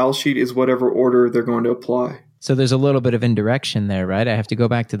in the style sheet is whatever order they're going to apply. So there's a little bit of indirection there, right? I have to go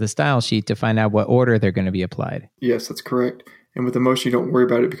back to the style sheet to find out what order they're going to be applied. Yes, that's correct. And with Emotion, you don't worry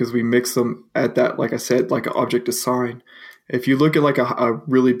about it because we mix them at that, like I said, like an object assign. If you look at like a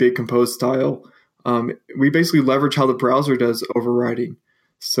really big compose style, we basically leverage how the browser does overriding.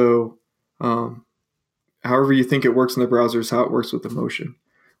 So however you think it works in the browser is how it works with Emotion.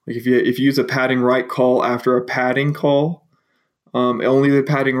 Like if you use a padding right call after a padding call, only the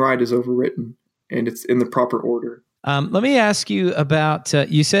padding right is overwritten, and it's in the proper order. Let me ask you about,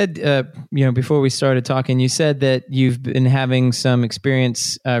 you said, before we started talking, you said that you've been having some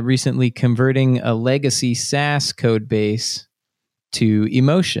experience recently converting a legacy Sass code base to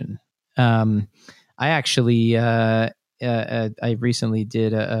Emotion. I actually, I recently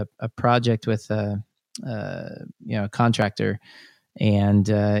did a project with a contractor,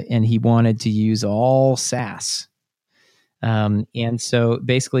 and he wanted to use all Sass. And so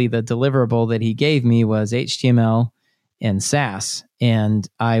basically the deliverable that he gave me was HTML and Sass. And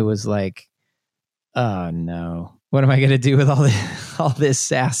I was like, oh no, what am I going to do with all this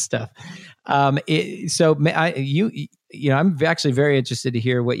Sass stuff? I'm actually very interested to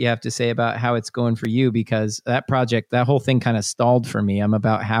hear what you have to say about how it's going for you, because that whole thing kind of stalled for me. I'm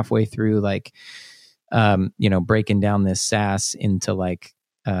about halfway through, breaking down this Sass into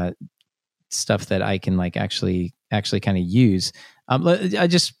stuff that I can actually kind of use.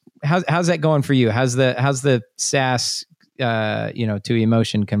 How's that going for you? How's the Sass to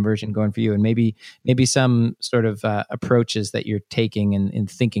Emotion conversion going for you, and maybe some sort of approaches that you're taking in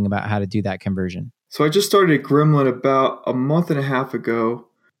thinking about how to do that conversion? So I just started at Gremlin about a month and a half ago.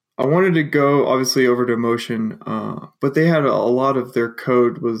 I wanted to go obviously over to Emotion, but they had a lot of their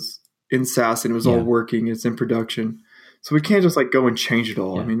code was in Sass and it was all working. It's in production. So we can't just go and change it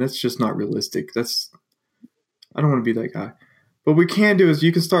all. Yeah. I mean, that's just not realistic. I don't want to be that guy. But what we can do is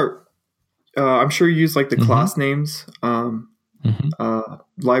you can start, I'm sure you use the class names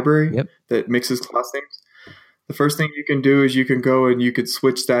library that mixes class names. The first thing you can do is you can go and you could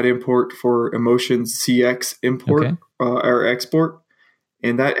switch that import for Emotion CX import or export.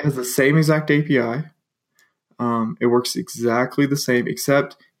 And that has the same exact API. It works exactly the same,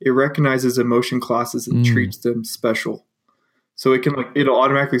 except it recognizes Emotion classes and treats them special. So it'll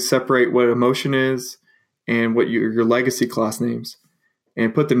automatically separate what Emotion is and what your legacy class names.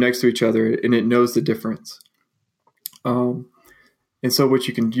 and put them next to each other, and it knows the difference. And so what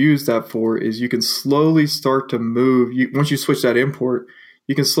you can use that for is you can slowly start to move. Once you switch that import,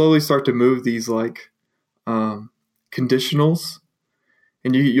 you can slowly start to move these like conditionals,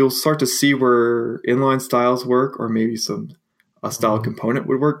 and you'll start to see where inline styles work, or maybe a style component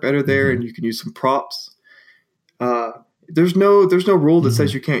would work better there, and you can use some props. There's no rule that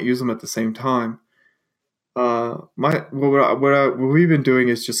says you can't use them at the same time. What we've been doing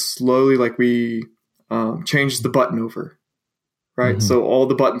is just slowly, like we changed the button over. Right. So all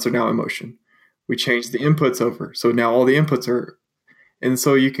the buttons are now emotion. We changed the inputs over. So now all the inputs are, and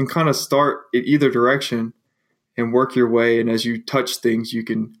so you can kind of start in either direction and work your way. And as you touch things, you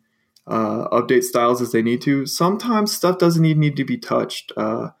can update styles as they need to. Sometimes stuff doesn't even need to be touched,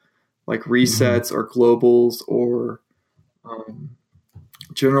 like resets or globals or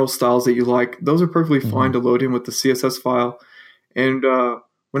general styles that you like. Those are perfectly fine to load in with the CSS file. And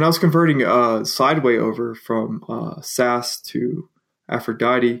when I was converting Sideway over from Sass to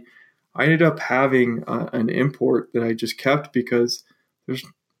Aphrodite, I ended up having an import that I just kept because there's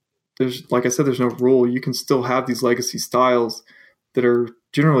like I said, there's no rule. You can still have these legacy styles that are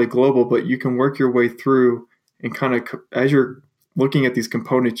generally global, but you can work your way through and kind of, as you're looking at these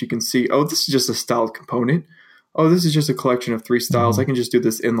components, you can see, oh, this is just a styled component. Oh, this is just a collection of 3 styles. I can just do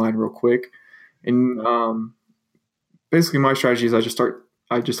this inline real quick. And basically my strategy is I just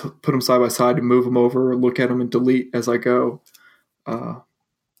put them side by side and move them over, look at them and delete as I go.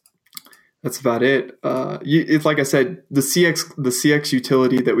 That's about it. It's like I said, the CX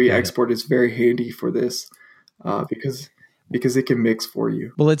utility that we export is very handy for this because it can mix for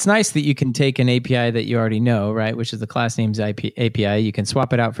you. Well, it's nice that you can take an API that you already know, right, which is the class names API. You can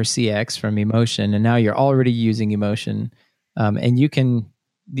swap it out for CX from Emotion, and now you're already using Emotion. And you can,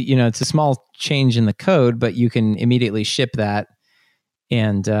 it's a small change in the code, but you can immediately ship that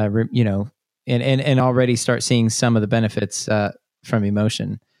and, and already start seeing some of the benefits from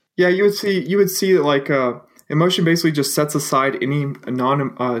Emotion. Yeah, you would see that like Emotion basically just sets aside any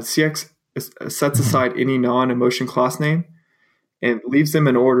CX sets aside any non-Emotion class name and leaves them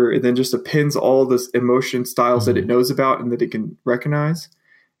in order, and then just appends all this Emotion styles that it knows about and that it can recognize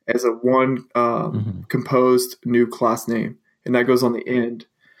as a one composed new class name, and that goes on the end.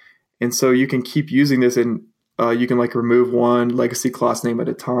 And so you can keep using this, and you can like remove one legacy class name at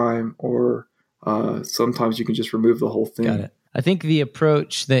a time, or sometimes you can just remove the whole thing. Got it. I think the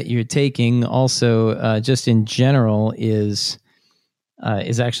approach that you're taking also just in general is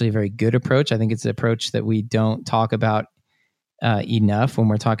actually a very good approach. I think it's an approach that we don't talk about enough when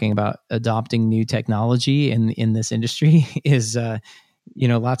we're talking about adopting new technology in this industry is,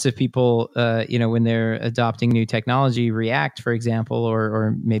 lots of people, when they're adopting new technology, React, for example,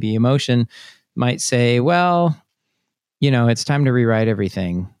 or maybe Emotion might say, well, it's time to rewrite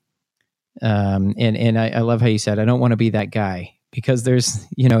everything. And I love how you said, I don't want to be that guy, because there's,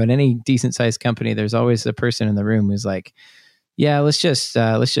 in any decent sized company, there's always a person in the room who's like, yeah, let's just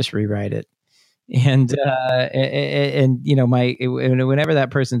rewrite it. And whenever that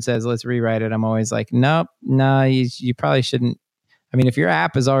person says, let's rewrite it, I'm always like, nope, you probably shouldn't. I mean, if your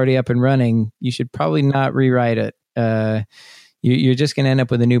app is already up and running, you should probably not rewrite it. You're just going to end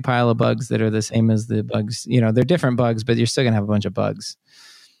up with a new pile of bugs that are the same as the bugs. They're different bugs, but you're still going to have a bunch of bugs.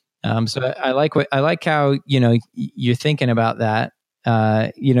 So I like how, you're thinking about that.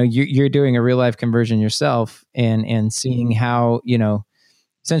 You're doing a real life conversion yourself and seeing how,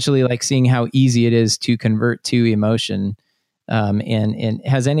 essentially like seeing how easy it is to convert to Emotion. And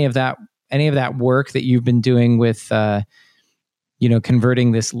has any of that work that you've been doing with,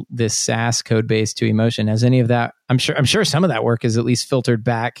 converting this Sass code base to Emotion, has any of that, I'm sure some of that work is at least filtered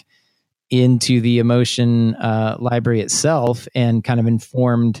back into the Emotion library itself and kind of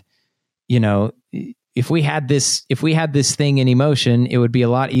informed, if we had this thing in Emotion, it would be a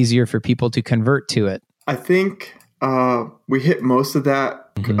lot easier for people to convert to it. I think we hit most of that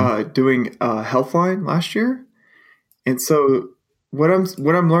doing Healthline last year, and so what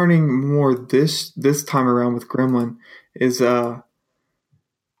I'm learning more this time around with Gremlin is I'm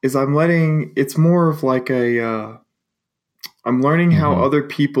letting, it's more of like I'm learning how other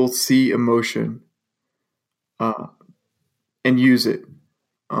people see Emotion and use it.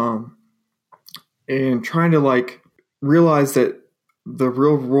 And trying to like realize that the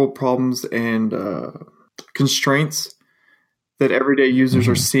real world problems and constraints that everyday users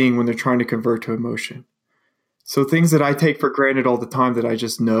are seeing when they're trying to convert to Emotion. So things that I take for granted all the time that I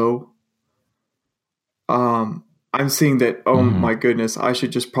just know, I'm seeing that, oh my goodness, I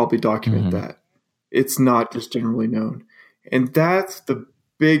should just probably document that. It's not just generally known. And that's the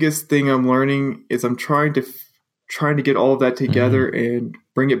biggest thing I'm learning is I'm trying trying to get all of that together and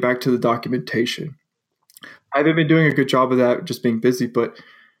bring it back to the documentation. I haven't been doing a good job of that, just being busy, but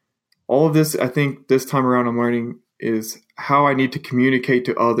all of this, I think this time around I'm learning is how I need to communicate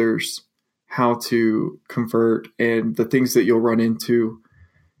to others how to convert and the things that you'll run into.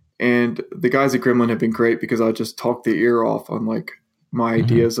 And the guys at Gremlin have been great because I just talk the ear off on like my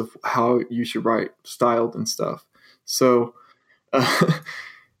ideas of how you should write styled and stuff. So,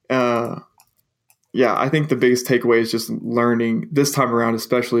 yeah, I think the biggest takeaway is just learning this time around,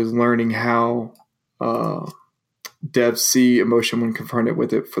 especially is learning how devs see emotion when confronted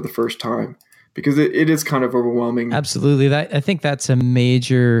with it for the first time, because it is kind of overwhelming. Absolutely. I think that's a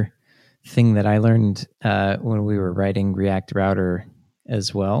major thing that I learned when we were writing React Router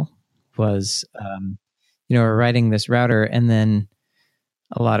as well was, we're writing this router and then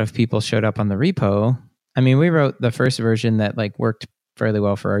a lot of people showed up on the repo. I mean, we wrote the first version that like worked fairly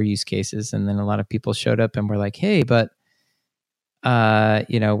well for our use cases. And then a lot of people showed up and were like, hey, but,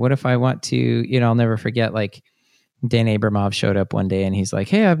 what if I want to, I'll never forget, like Dan Abramov showed up one day and he's like,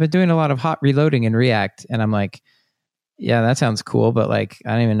 hey, I've been doing a lot of hot reloading in React. And I'm like, yeah, that sounds cool. But like,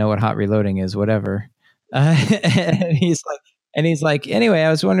 I don't even know what hot reloading is, whatever. And he's like, anyway, I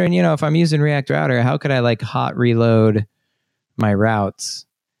was wondering, if I'm using React Router, how could I like hot reload my routes?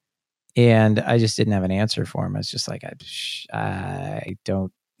 And I just didn't have an answer for him. I was just like, I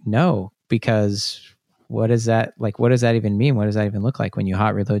don't know, because what does that even mean? What does that even look like when you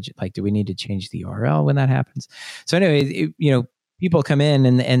hot reload? Like, do we need to change the URL when that happens? So anyway, people come in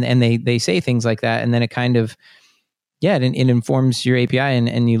and they say things like that. And then it kind of, it informs your API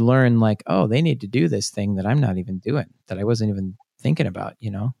and you learn like, oh, they need to do this thing that I'm not even doing, that I wasn't even thinking about,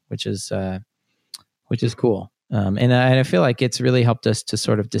 which is cool. And I feel like it's really helped us to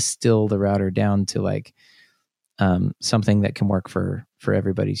sort of distill the router down to like something that can work for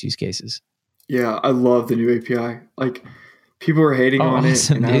everybody's use cases. Yeah, I love the new API. Like, people were hating on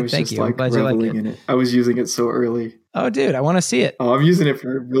awesome, it, and dude. I was just like reveling in it. I was using it so early. Oh, dude, I want to see it. Oh, I'm using it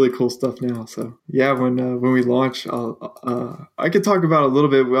for really cool stuff now. So yeah, when we launch, I could talk about a little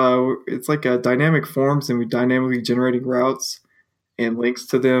bit. It's like a dynamic forms, and we dynamically generating routes and links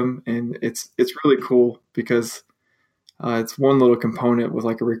to them, and it's really cool because it's one little component with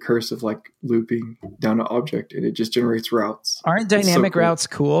like a recursive like looping down an object, and it just generates routes. Aren't dynamic routes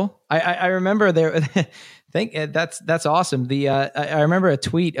cool? I remember there. That's awesome. I remember a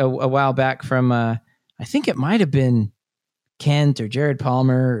tweet a while back from I think it might have been Kent or Jared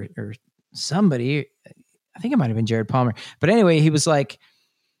Palmer or somebody. I think it might have been Jared Palmer. But anyway, he was like,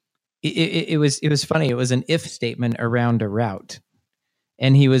 it was funny. It was an if statement around a route,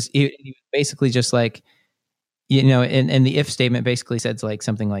 and he was basically just like, and the if statement basically says like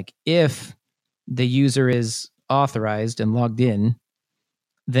something like, if the user is authorized and logged in,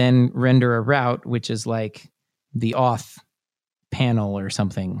 then render a route, which is like the auth panel or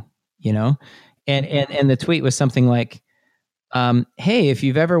something, and the tweet was something like, hey, if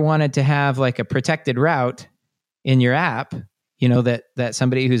you've ever wanted to have like a protected route in your app, that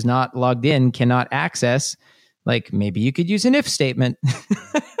somebody who's not logged in cannot access, like maybe you could use an if statement,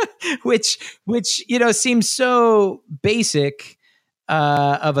 which seems so basic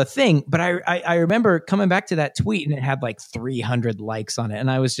of a thing. But I remember coming back to that tweet and it had like 300 likes on it. And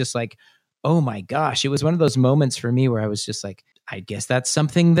I was just like, oh my gosh, it was one of those moments for me where I was just like, I guess that's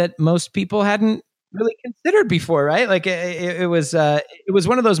something that most people hadn't really considered before, right? Like it was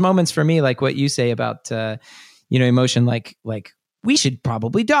one of those moments for me, like what you say about, emotion, like we should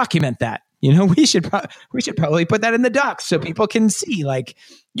probably document that. We should probably put that in the docs so people can see, like,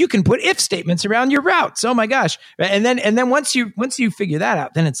 you can put if statements around your routes. Oh my gosh. And then once you figure that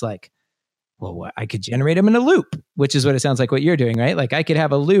out, then it's like, well, I could generate them in a loop, which is what it sounds like what you're doing, right? Like I could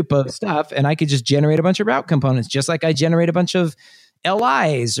have a loop of stuff and I could just generate a bunch of route components, just like I generate a bunch of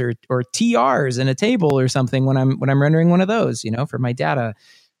LIs or TRs in a table or something when I'm rendering one of those, for my data.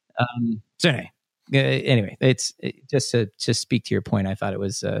 So anyway, it's just to speak to your point. I thought it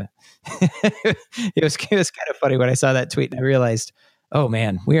was it was kind of funny when I saw that tweet and I realized, oh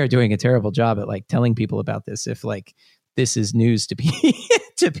man, we are doing a terrible job at like telling people about this. If like this is news to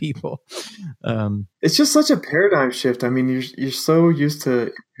to people, it's just such a paradigm shift. I mean, you're so used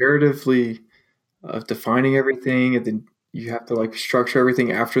to imperatively defining everything, and then you have to like structure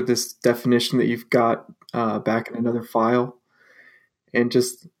everything after this definition that you've got back in another file, and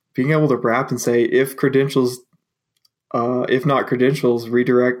just being able to wrap and say if credentials, if not credentials,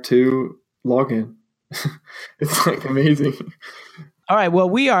 redirect to login. It's like amazing. All right. Well,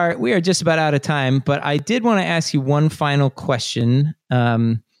 we are just about out of time, but I did want to ask you one final question,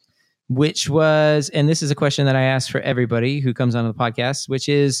 which was, and this is a question that I ask for everybody who comes on the podcast, which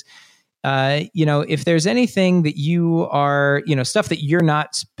is, if there's anything that you are, stuff that you're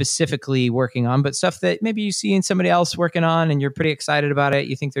not specifically working on, but stuff that maybe you see in somebody else working on and you're pretty excited about it,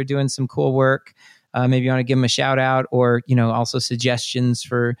 you think they're doing some cool work, maybe you want to give them a shout out, or, also suggestions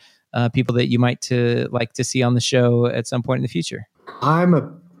for people that you might like to see on the show at some point in the future. I'm a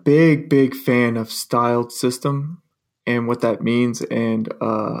big fan of styled system and what that means, and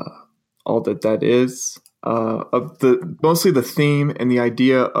all that is. Mostly the theme and the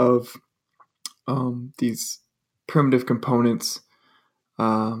idea of these primitive components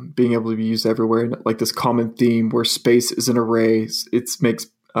being able to be used everywhere, and like this common theme where space is an array. It makes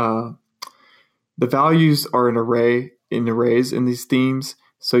the values are in arrays in these themes,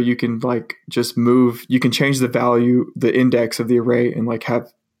 so you can like just move. You can change the value, the index of the array, and like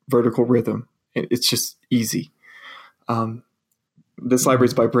have vertical rhythm. It's just easy. This library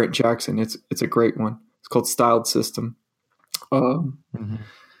is by Brent Jackson. It's a great one. It's called Styled System.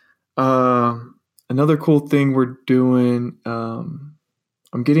 Another cool thing we're doing,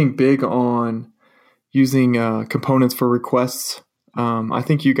 I'm getting big on using components for requests. I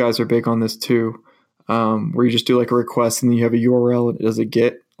think you guys are big on this too, where you just do like a request and then you have a URL and it does a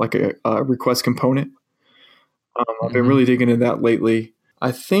GET, like a request component. I've been really digging into that lately.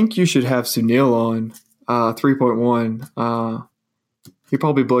 I think you should have Sunil on 3.1. He'll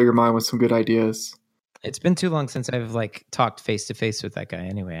probably blow your mind with some good ideas. It's been too long since I've talked face to face with that guy.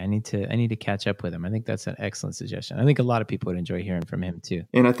 Anyway, I need to catch up with him. I think that's an excellent suggestion. I think a lot of people would enjoy hearing from him too.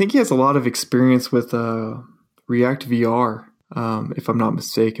 And I think he has a lot of experience with React VR, if I'm not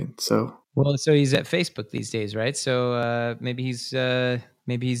mistaken. So he's at Facebook these days, right? So maybe he's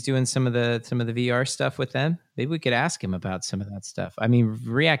doing some of the VR stuff with them. Maybe we could ask him about some of that stuff. I mean,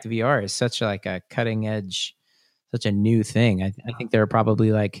 React VR is such a cutting edge, such a new thing. I think there are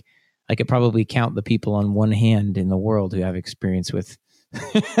probably I could probably count the people on one hand in the world who have experience with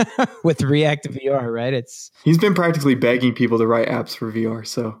with React VR, right? He's been practically begging people to write apps for VR,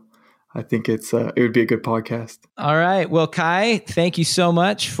 so I think it would be a good podcast. All right. Well, Kye, thank you so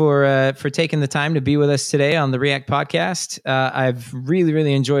much for taking the time to be with us today on the React podcast. I've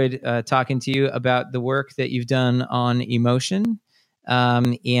really enjoyed talking to you about the work that you've done on Emotion,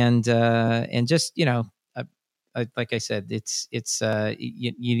 and just like I said,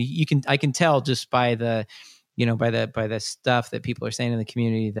 I can tell just by the by the stuff that people are saying in the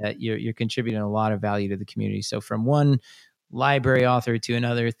community that you're contributing a lot of value to the community. So from one library author to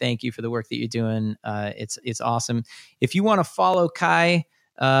another, thank you for the work that you're doing. It's awesome. If you want to follow Kye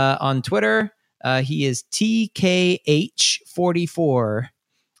on Twitter, he is TKH44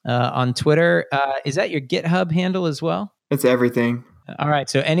 on Twitter. Is that your GitHub handle as well? It's everything. All right.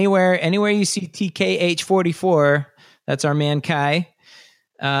 So anywhere you see TKH44, that's our man Kye.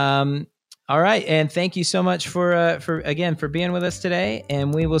 All right. And thank you so much for being with us today.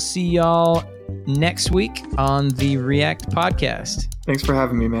 And we will see y'all next week on the React podcast. Thanks for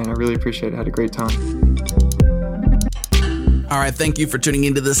having me, man. I really appreciate it. I had a great time. All right. Thank you for tuning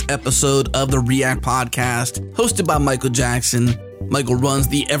into this episode of the React podcast, hosted by Michael Jackson. Michael runs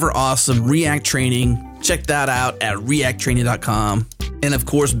the ever awesome React training. Check that out at reacttraining.com. And of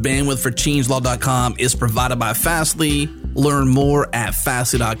course, bandwidth for changelog.com is provided by Fastly. Learn more at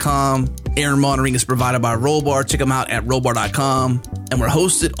fastly.com. Error monitoring is provided by Rollbar. Check them out at rollbar.com. And we're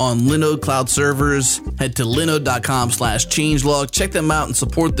hosted on Linode cloud servers. Head to linode.com/changelog. Check them out and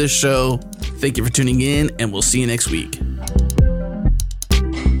support this show. Thank you for tuning in, and we'll see you next week.